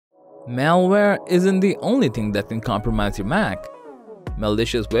Malware isn't the only thing that can compromise your Mac.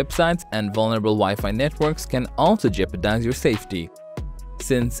 Malicious websites and vulnerable Wi-Fi networks can also jeopardize your safety.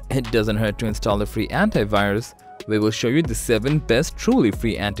 Since it doesn't hurt to install a free antivirus, we will show you the 7 best truly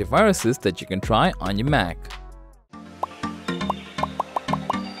free antiviruses that you can try on your Mac.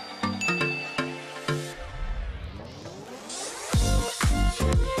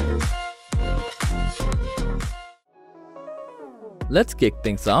 Let's kick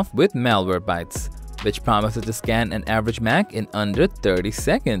things off with Malwarebytes, which promises to scan an average Mac in under 30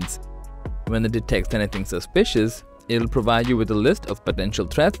 seconds. When it detects anything suspicious, it'll provide you with a list of potential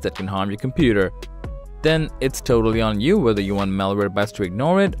threats that can harm your computer. Then it's totally on you whether you want Malwarebytes to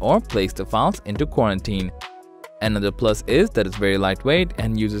ignore it or place the files into quarantine. Another plus is that it's very lightweight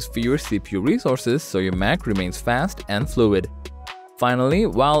and uses fewer CPU resources, so your Mac remains fast and fluid. Finally,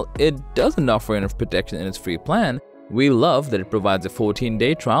 while it doesn't offer enough protection in its free plan, we love that it provides a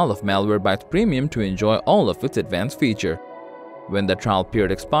 14-day trial of Malwarebytes Premium to enjoy all of its advanced features. When the trial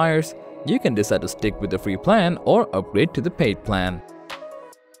period expires, you can decide to stick with the free plan or upgrade to the paid plan.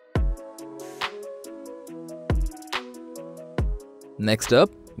 Next up,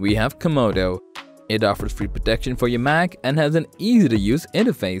 we have Comodo. It offers free protection for your Mac and has an easy-to-use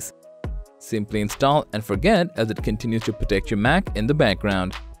interface. Simply install and forget as it continues to protect your Mac in the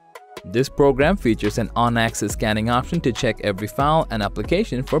background. This program features an on-access scanning option to check every file and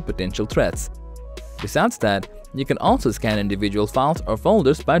application for potential threats. Besides that, you can also scan individual files or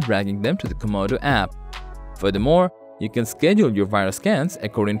folders by dragging them to the Comodo app. Furthermore, you can schedule your virus scans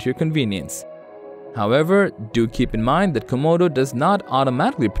according to your convenience. However, do keep in mind that Comodo does not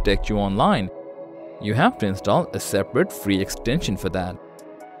automatically protect you online. You have to install a separate free extension for that.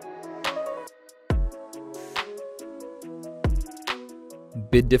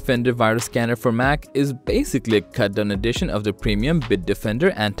 Bitdefender Virus Scanner for Mac is basically a cut-down edition of the premium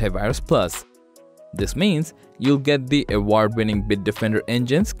Bitdefender Antivirus Plus. This means you'll get the award-winning Bitdefender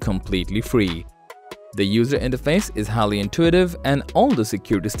engines completely free. The user interface is highly intuitive and all the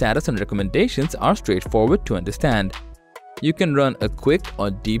security status and recommendations are straightforward to understand. You can run a quick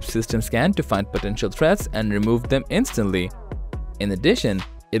or deep system scan to find potential threats and remove them instantly. In addition,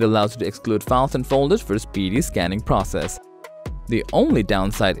 it allows you to exclude files and folders for a speedy scanning process. The only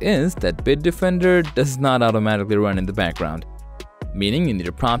downside is that Bitdefender does not automatically run in the background, meaning you need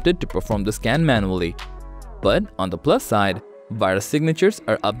to prompt it to perform the scan manually. But on the plus side, virus signatures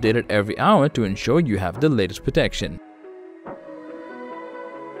are updated every hour to ensure you have the latest protection.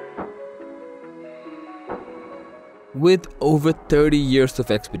 With over 30 years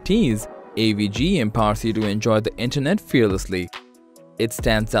of expertise, AVG empowers you to enjoy the internet fearlessly. It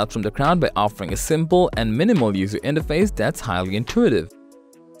stands out from the crowd by offering a simple and minimal user interface that's highly intuitive.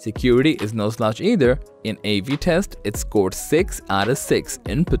 Security is no slouch either. In AV test, it scored 6 out of 6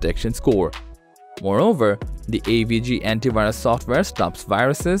 in protection score. Moreover, the AVG Antivirus software stops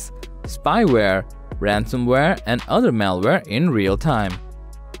viruses, spyware, ransomware, and other malware in real time.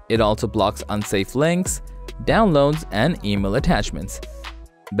 It also blocks unsafe links, downloads, and email attachments.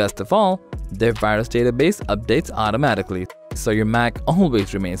 Best of all, their virus database updates automatically, so your Mac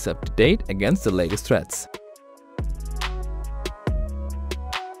always remains up to date against the latest threats.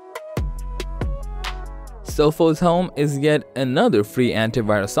 Sophos Home is yet another free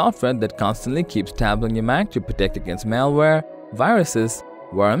antivirus software that constantly keeps tabs on your Mac to protect against malware, viruses,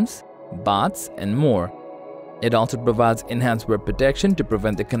 worms, bots, and more. It also provides enhanced web protection to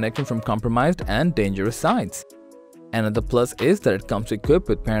prevent the connection from compromised and dangerous sites. Another plus is that it comes equipped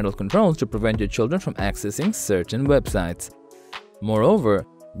with parental controls to prevent your children from accessing certain websites. Moreover,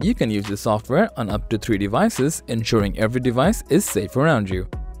 you can use the software on up to 3 devices, ensuring every device is safe around you.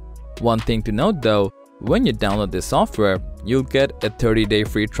 One thing to note though, when you download this software, you'll get a 30-day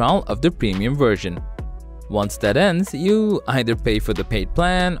free trial of the premium version. Once that ends, you either pay for the paid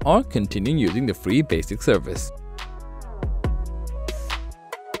plan or continue using the free basic service.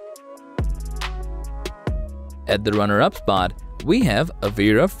 At the runner-up spot, we have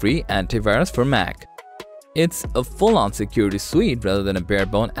Avira Free Antivirus for Mac. It's a full-on security suite rather than a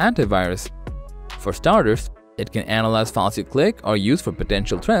bare-bone antivirus. For starters, it can analyze files you click or use for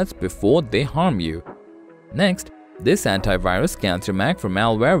potential threats before they harm you. Next, this antivirus scans your Mac for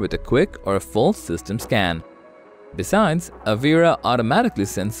malware with a quick or a full system scan. Besides, Avira automatically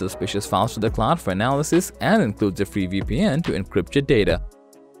sends suspicious files to the cloud for analysis and includes a free VPN to encrypt your data.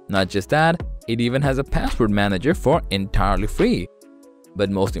 Not just that, it even has a password manager for entirely free. But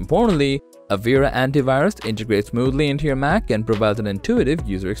most importantly, Avira Antivirus integrates smoothly into your Mac and provides an intuitive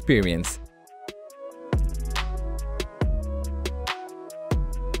user experience.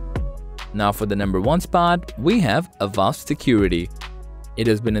 Now for the number 1 spot, we have Avast Security. It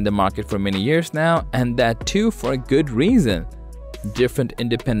has been in the market for many years now, and that too for a good reason. Different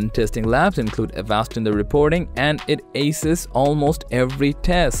independent testing labs include Avast in the reporting, and it aces almost every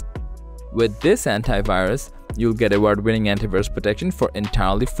test. With this antivirus, you'll get award-winning antivirus protection for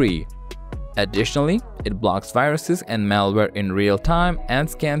entirely free. Additionally, it blocks viruses and malware in real time and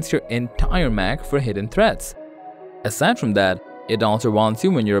scans your entire Mac for hidden threats. Aside from that, it also warns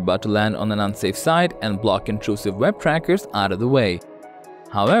you when you're about to land on an unsafe site and block intrusive web trackers out of the way.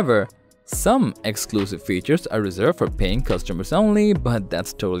 However, some exclusive features are reserved for paying customers only, but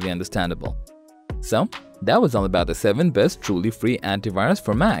that's totally understandable. So, that was all about the 7 best truly free antivirus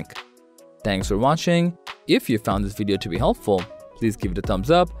for Mac. Thanks for watching. If you found this video to be helpful, please give it a thumbs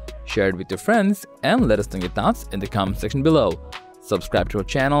up, share it with your friends, and let us know your thoughts in the comment section below. Subscribe to our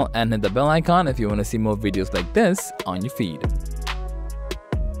channel and hit the bell icon if you want to see more videos like this on your feed.